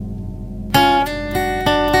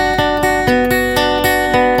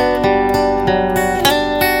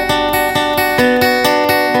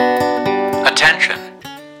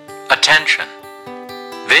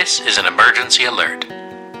emergency alert.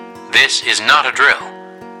 This is not a drill.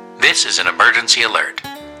 This is an emergency alert.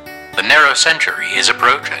 The narrow century is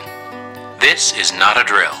approaching. This is not a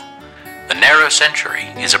drill. The narrow century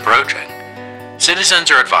is approaching. Citizens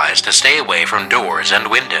are advised to stay away from doors and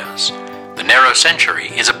windows. The narrow century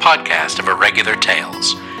is a podcast of irregular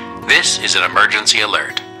tales. This is an emergency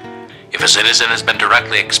alert. If a citizen has been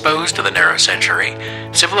directly exposed to the narrow century,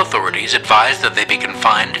 civil authorities advise that they be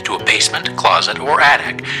confined to a basement, closet, or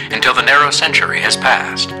attic until the narrow century has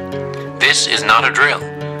passed. This is not a drill.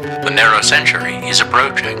 The narrow century is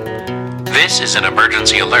approaching. This is an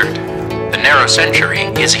emergency alert. The narrow century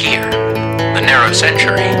is here. The narrow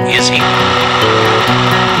century is here.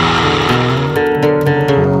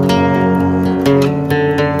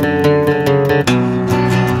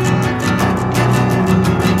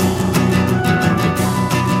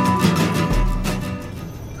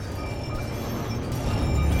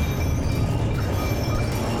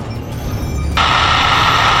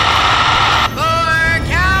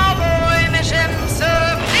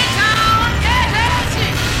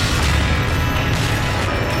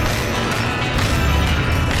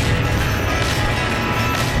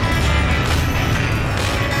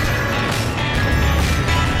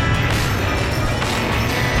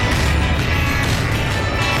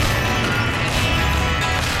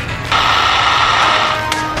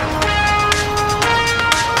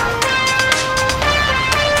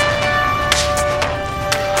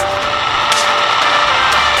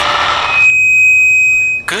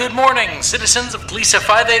 Good morning, citizens of Glisa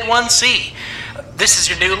 581C. This is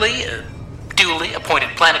your duly appointed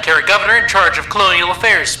planetary governor in charge of colonial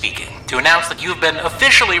affairs speaking, to announce that you have been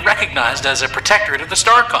officially recognized as a protectorate of the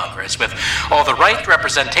Star Congress, with all the right,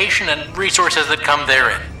 representation, and resources that come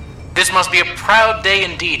therein. This must be a proud day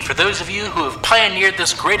indeed for those of you who have pioneered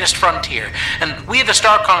this greatest frontier, and we of the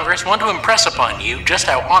Star Congress want to impress upon you just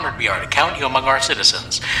how honored we are to count you among our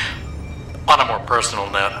citizens. On a more personal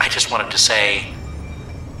note, I just wanted to say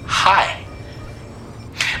hi.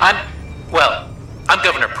 I'm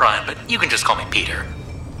Governor Prime, but you can just call me Peter.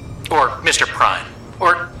 Or Mr. Prime.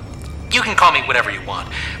 Or you can call me whatever you want.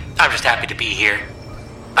 I'm just happy to be here.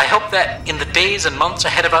 I hope that in the days and months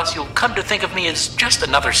ahead of us, you'll come to think of me as just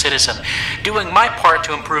another citizen, doing my part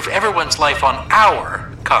to improve everyone's life on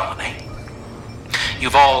our colony.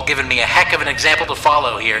 You've all given me a heck of an example to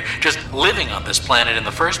follow here, just living on this planet in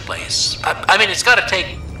the first place. I mean, it's gotta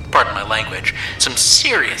take, pardon my language, some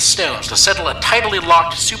serious stones to settle a tidally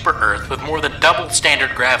locked super Earth with more than double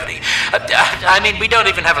standard gravity. I mean, we don't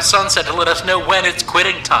even have a sunset to let us know when it's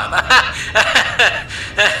quitting time.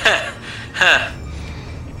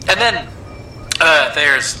 And then,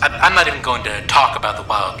 I'm not even going to talk about the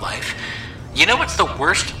wildlife. You know what's the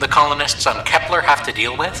worst the colonists on Kepler have to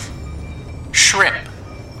deal with? Shrimp.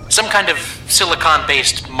 Some kind of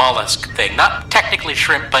silicon-based mollusk thing. Not technically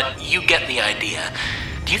shrimp, but you get the idea.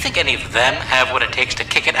 Do you think any of them have what it takes to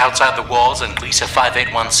kick it outside the walls in Glisa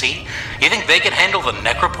 581C? You think they can handle the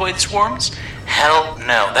necropoid swarms? Hell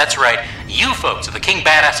no. That's right. You folks are the king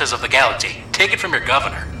badasses of the galaxy. Take it from your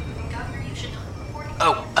governor. Governor, you should not report.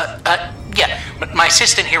 Yeah. But my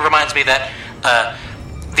assistant here reminds me that,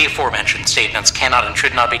 the aforementioned statements cannot and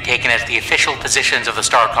should not be taken as the official positions of the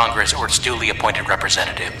Star Congress or its duly appointed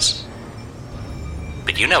representatives.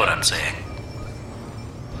 But you know what I'm saying.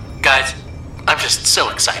 Guys, I'm just so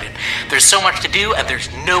excited. There's so much to do, and there's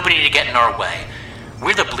nobody to get in our way.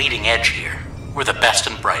 We're the bleeding edge here. We're the best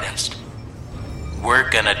and brightest. We're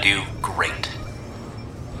gonna do great.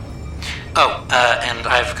 And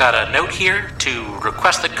I've got a note here to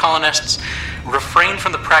request that colonists refrain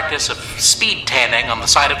from the practice of speed tanning on the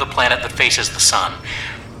side of the planet that faces the sun.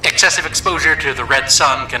 Excessive exposure to the red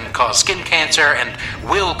sun can cause skin cancer and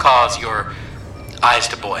will cause your eyes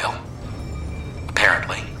to boil.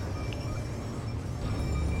 Apparently.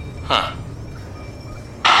 Huh.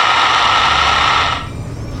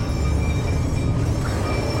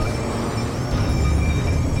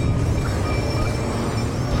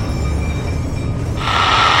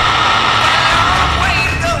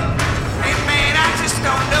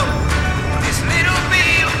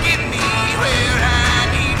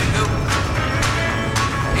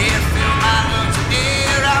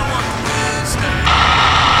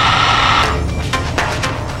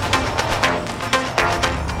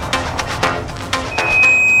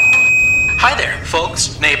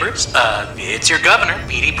 Folks, neighbors, it's your governor,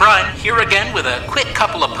 P.D. Prime, here again with a quick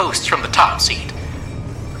couple of posts from the top seat.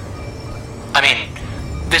 I mean,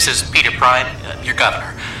 this is Peter Prime, your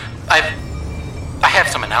governor. I have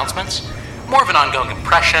some announcements. more of an ongoing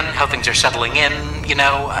impression, how things are settling in, you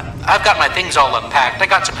know. I've got my things all unpacked. I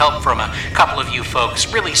got some help from a couple of you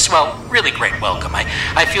folks. Really swell, really great welcome.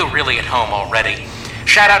 I feel really at home already.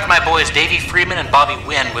 Shout out to my boys Davey Freeman and Bobby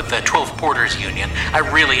Wynn with the 12 Porters Union. I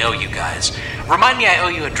really owe you guys. Remind me I owe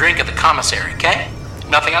you a drink at the commissary, okay?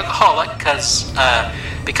 Nothing alcoholic,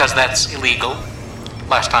 because that's illegal.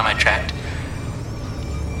 Last time I checked.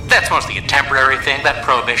 That's mostly a temporary thing, that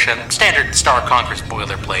prohibition, standard Star Congress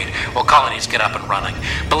boilerplate, while colonies get up and running.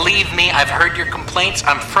 Believe me, I've heard your complaints.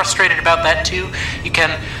 I'm frustrated about that too. You can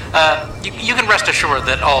rest assured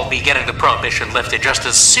that I'll be getting the prohibition lifted just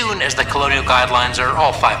as soon as the colonial guidelines are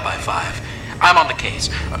all 5 by 5. I'm on the case.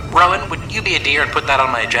 Rowan, would you be a dear and put that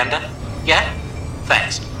on my agenda? Yeah?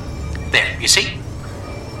 Thanks. There, you see?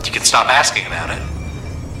 You can stop asking about it.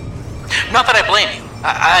 Not that I blame you.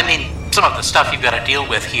 I mean, some of the stuff you've got to deal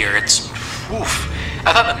with here, it's... oof.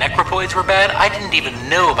 I thought the necropoids were bad. I didn't even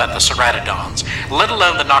know about the ceratodons, let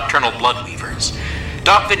alone the nocturnal bloodweavers.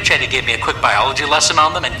 Doc Vincetti gave me a quick biology lesson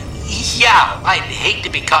on them, and yeah, I'd hate to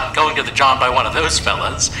be caught going to the John by one of those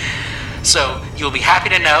fellas. So you'll be happy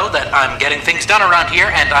to know that I'm getting things done around here,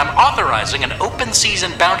 and I'm authorizing an open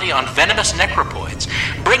season bounty on venomous necropoids.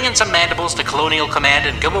 Bring in some mandibles to Colonial Command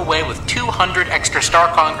and go away with 200 extra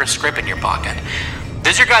Star Congress script in your pocket.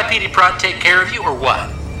 Does your guy Petey Prod take care of you, or what?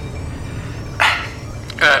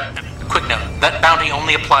 Quick note, that bounty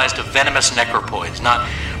only applies to venomous necropoids, not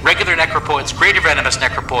regular necropoids, greater venomous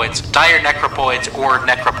necropoids, dire necropoids, or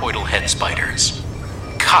necropoidal head spiders.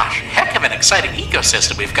 Gosh, heck of an exciting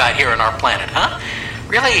ecosystem we've got here on our planet, huh?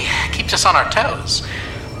 Really keeps us on our toes.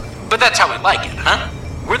 But that's how we like it, huh?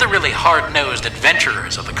 We're the really hard-nosed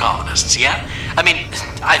adventurers of the colonists, yeah? I mean,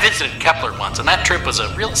 I visited Kepler once, and that trip was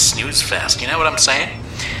a real snooze fest, you know what I'm saying?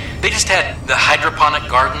 They just had the hydroponic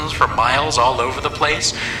gardens for miles all over the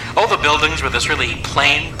place. All the buildings were this really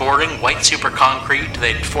plain, boring, white super concrete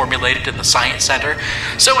they'd formulated in the science center.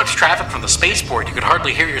 So much traffic from the spaceport you could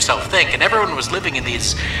hardly hear yourself think, and everyone was living in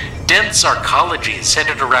these dense arcologies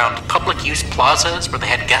centered around public-use plazas where they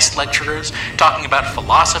had guest lecturers talking about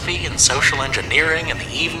philosophy and social engineering in the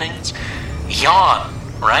evenings. Yawn,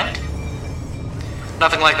 right?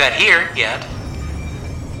 Nothing like that here yet.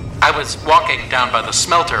 I was walking down by the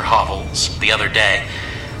smelter hovels the other day.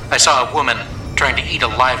 I saw a woman trying to eat a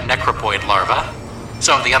live necropoid larva.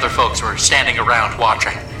 Some of the other folks were standing around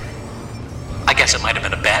watching. I guess it might have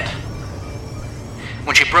been a bet.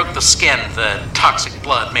 When she broke the skin, the toxic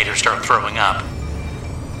blood made her start throwing up.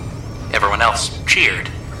 Everyone else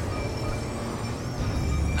cheered.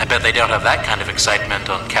 I bet they don't have that kind of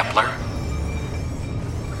excitement on Kepler.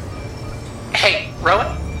 Hey,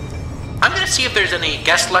 Rowan? I'm going to see if there's any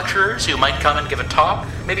guest lecturers who might come and give a talk,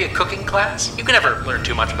 maybe a cooking class. You can never learn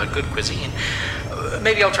too much about good cuisine.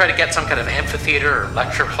 Maybe I'll try to get some kind of amphitheater or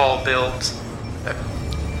lecture hall built.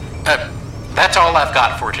 That's all I've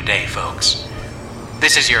got for today, folks.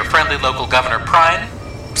 This is your friendly local Governor Prine,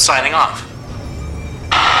 signing off.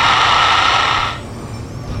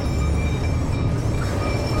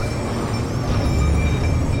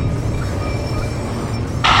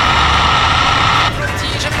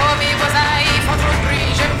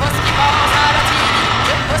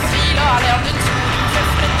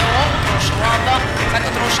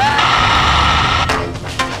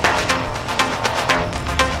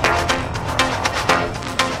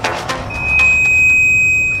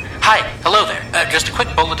 Hi, hello there. Just a quick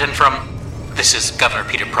bulletin from... This is Governor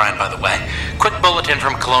Peter Prine, by the way. Quick bulletin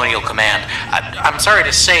from Colonial Command. I'm sorry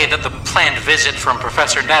to say that the planned visit from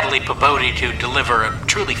Professor Natalie Pabodi to deliver a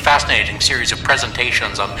truly fascinating series of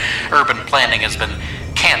presentations on urban planning has been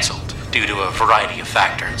canceled due to a variety of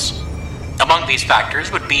factors. Among these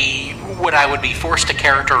factors would be what I would be forced to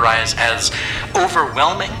characterize as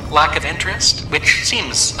overwhelming lack of interest, which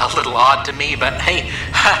seems a little odd to me, but hey,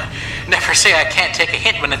 never say I can't take a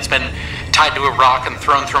hint when it's been tied to a rock and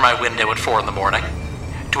thrown through my window at 4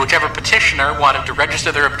 a.m. To whichever petitioner wanted to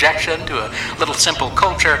register their objection to a little simple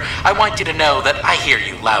culture, I want you to know that I hear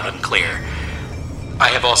you loud and clear. I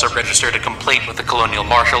have also registered a complaint with the Colonial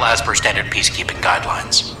Marshal as per standard peacekeeping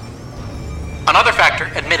guidelines. Another factor,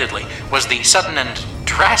 admittedly, was the sudden and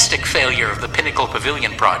drastic failure of the Pinnacle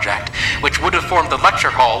Pavilion project, which would have formed the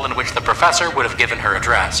lecture hall in which the professor would have given her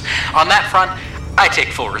address. On that front, I take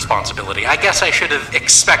full responsibility. I guess I should have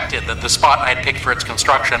expected that the spot I had picked for its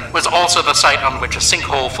construction was also the site on which a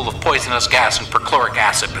sinkhole full of poisonous gas and perchloric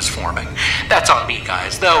acid was forming. That's on me,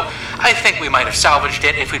 guys, though I think we might have salvaged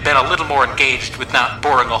it if we'd been a little more engaged with not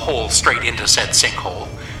boring a hole straight into said sinkhole.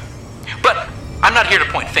 But I'm not here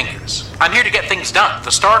to point fingers. I'm here to get things done.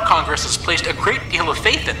 The Star Congress has placed a great deal of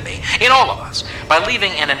faith in me, in all of us, by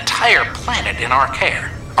leaving an entire planet in our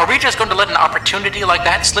care. Are we just going to let an opportunity like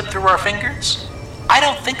that slip through our fingers? I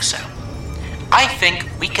don't think so. I think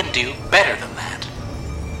we can do better than that.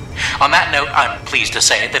 On that note, I'm pleased to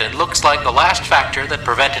say that it looks like the last factor that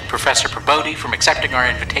prevented Professor Probodi from accepting our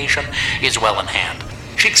invitation is well in hand.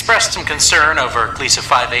 She expressed some concern over Gliesa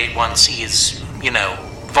 581C's,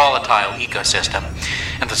 volatile ecosystem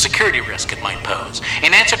and the security risk it might pose.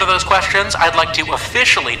 In answer to those questions, I'd like to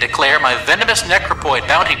officially declare my venomous necropoid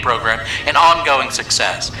bounty program an ongoing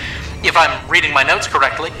success. If I'm reading my notes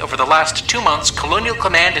correctly, over the last 2 months, Colonial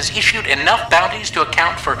Command has issued enough bounties to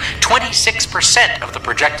account for 26% of the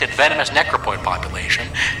projected venomous necropoid population.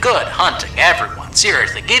 Good hunting, everyone.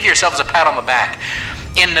 Seriously, give yourselves a pat on the back.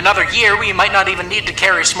 In another year, we might not even need to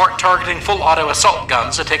carry smart targeting full auto assault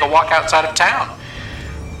guns to take a walk outside of town.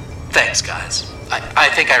 Thanks, guys. I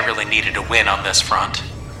think I really needed a win on this front.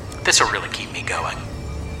 This will really keep me going.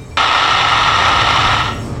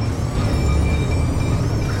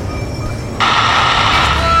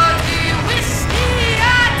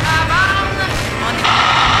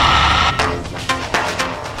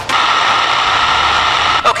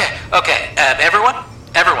 Okay, everyone,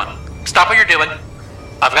 stop what you're doing.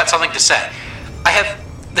 I've got something to say.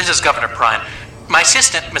 This is Governor Prine. My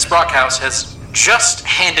assistant, Miss Brockhouse, has just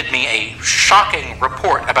handed me a shocking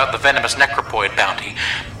report about the venomous necropoid bounty.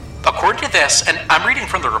 According to this, and I'm reading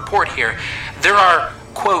from the report here, there are,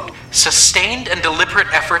 quote, sustained and deliberate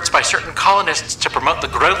efforts by certain colonists to promote the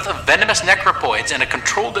growth of venomous necropoids in a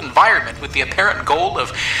controlled environment with the apparent goal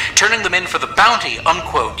of turning them in for the bounty,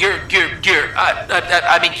 unquote. You're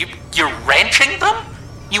ranching them?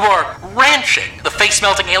 You are ranching the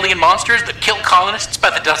face-melting alien monsters that kill colonists by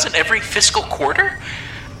the dozen every fiscal quarter?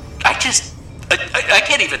 I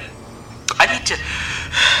can't even... I need to...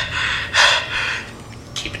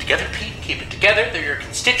 Keep it together, Pete. Keep it together. They're your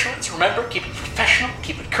constituents. Remember, keep it professional.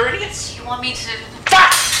 Keep it courteous. You want me to...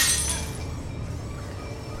 Fuck!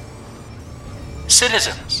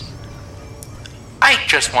 Citizens, I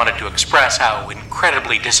just wanted to express how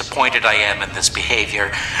incredibly disappointed I am in this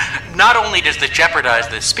behavior. Not only does this jeopardize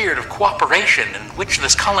the spirit of cooperation in which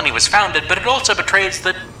this colony was founded, but it also betrays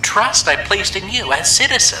the trust I placed in you as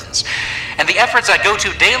citizens, and the efforts I go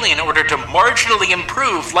to daily in order to marginally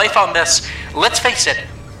improve life on this, let's face it,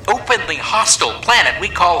 openly hostile planet we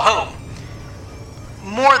call home.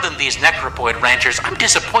 More than these necropoid ranchers, I'm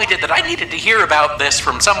disappointed that I needed to hear about this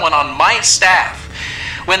from someone on my staff,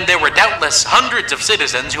 when there were doubtless hundreds of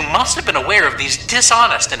citizens who must have been aware of these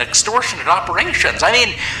dishonest and extortionate operations. I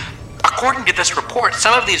mean, according to this report,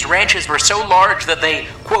 some of these ranches were so large that they,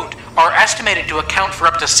 quote, are estimated to account for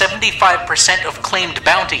up to 75% of claimed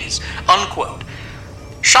bounties, unquote.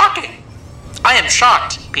 Shocking. I am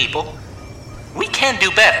shocked, people. We can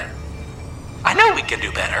do better. I know we can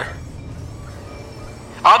do better.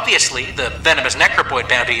 Obviously, the venomous necropoid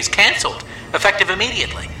bounty is cancelled, effective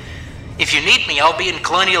immediately. If you need me, I'll be in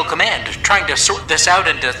Colonial Command, trying to sort this out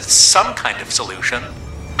into some kind of solution.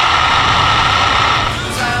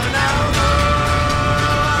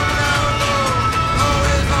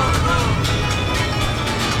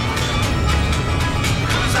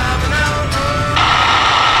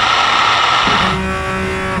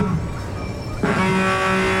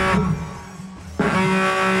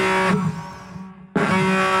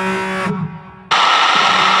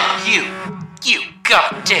 You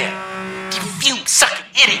goddamn... fume-sucking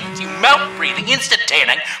idiots, you mouth-breathing,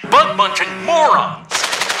 instant-tanning, bug-munching morons!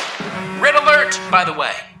 Red alert, by the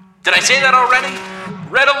way. Did I say that already?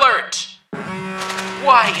 Red alert!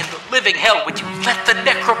 Why in the living hell would you let the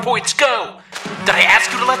necropoids go? Did I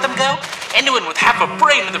ask you to let them go? Anyone with half a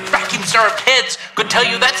brain and their vacuum-starved heads could tell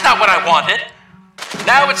you that's not what I wanted.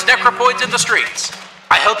 Now it's necropoids in the streets.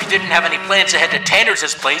 I hope you didn't have any plans to head to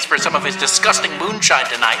Tanner's place for some of his disgusting moonshine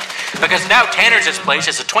tonight, because now Tanner's place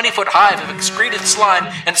is a 20-foot hive of excreted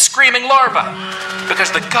slime and screaming larvae.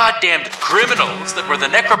 Because the goddamned criminals that were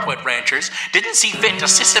the necropoid ranchers didn't see fit to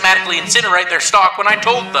systematically incinerate their stock when I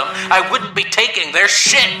told them I wouldn't be taking their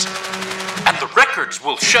shit. And the records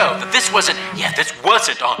will show that this wasn't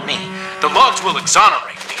on me. The logs will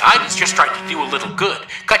exonerate me. I was just trying to do a little good.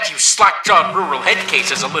 Cut you slack-jawed rural head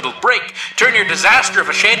cases a little break. Turn your disaster of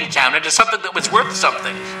a shantytown into something that was worth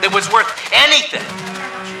something. That was worth anything.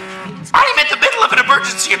 I'm in the middle of an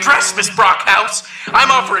emergency address, Miss Brockhouse. I'm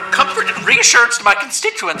offering comfort and reassurance to my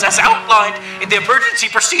constituents as outlined in the emergency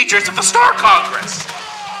procedures of the Star Congress.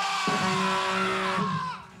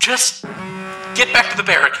 Just get back to the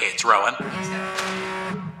barricades, Rowan.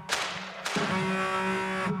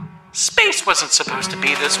 Space wasn't supposed to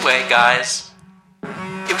be this way, guys.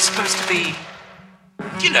 It was supposed to be,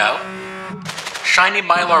 shiny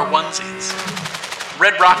Mylar onesies,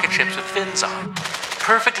 red rocket ships with fins on,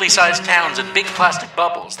 perfectly sized towns and big plastic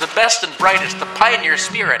bubbles, the best and brightest, the pioneer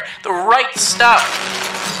spirit, the right stuff.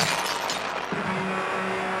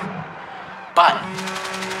 But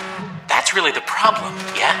that's really the problem,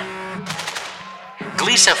 yeah?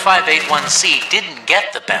 Glisa 581c didn't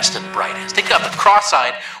get the best and brightest. It got the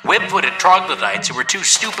cross-eyed, web-footed troglodytes who were too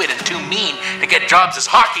stupid and too mean to get jobs as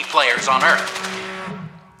hockey players on Earth.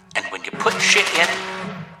 And when you put shit in,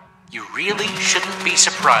 you really shouldn't be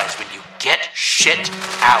surprised when you get shit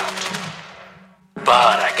out.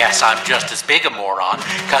 But I guess I'm just as big a moron,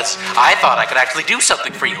 because I thought I could actually do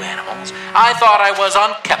something for you animals. I thought I was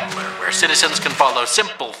on Kepler, where citizens can follow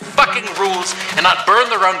simple fucking rules and not burn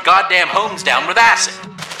their own goddamn homes down with acid.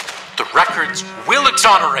 The records will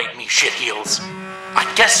exonerate me, shitheels. I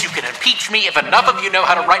guess you can impeach me if enough of you know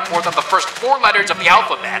how to write more than the first 4 letters of the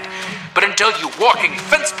alphabet, but until you walking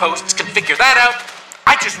fence posts can figure that out,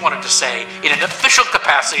 I just wanted to say, in an official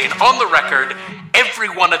capacity and on the record, every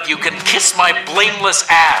one of you can kiss my blameless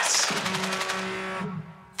ass.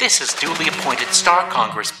 This is duly appointed Star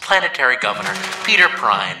Congress Planetary Governor Peter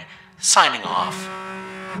Prine, signing off.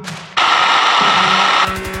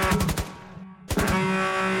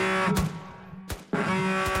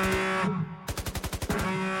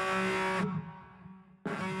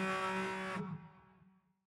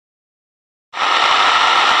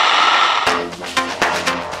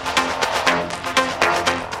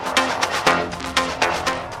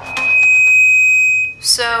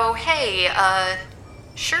 So, hey,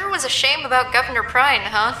 sure was a shame about Governor Prine,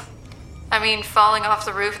 huh? I mean, falling off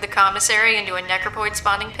the roof of the commissary into a necropoid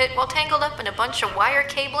spawning pit while tangled up in a bunch of wire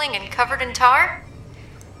cabling and covered in tar?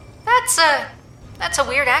 That's a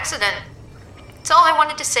weird accident. That's all I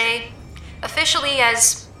wanted to say. Officially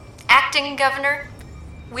as acting governor,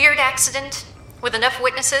 weird accident, with enough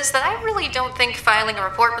witnesses that I really don't think filing a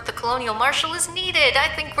report with the Colonial Marshal is needed. I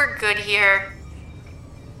think we're good here.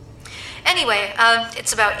 Anyway,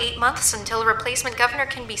 it's about 8 months until a replacement governor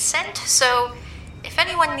can be sent, so if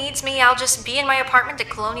anyone needs me, I'll just be in my apartment at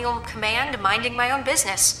Colonial Command minding my own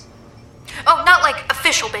business. Oh, not like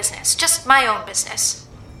official business, just my own business.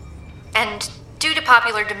 And due to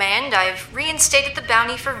popular demand, I've reinstated the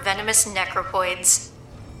bounty for venomous necropoids.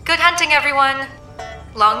 Good hunting, everyone!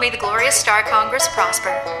 Long may the glorious Star Congress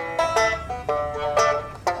prosper.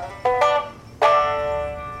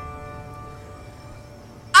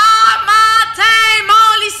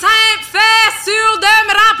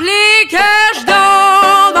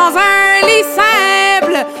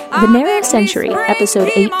 The Narrow Century,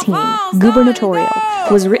 Episode 18, Gubernatorial,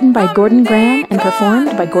 was written by Gordon Graham and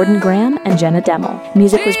performed by Gordon Graham and Jenna Demmel.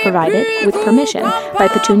 Music was provided, with permission, by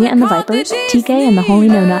Petunia and the Vipers, TK and the Holy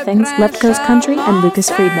Know-Nothings, Left Coast Country, and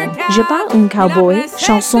Lucas Friedman. Je pas un cowboy,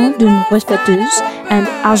 chanson d'une respecteuse, and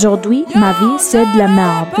Aujourd'hui, ma vie c'est de la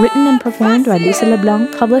merde, written and performed by Lisa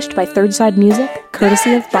LeBlanc, published by Third Side Music,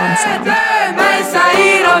 courtesy of Bond Sound.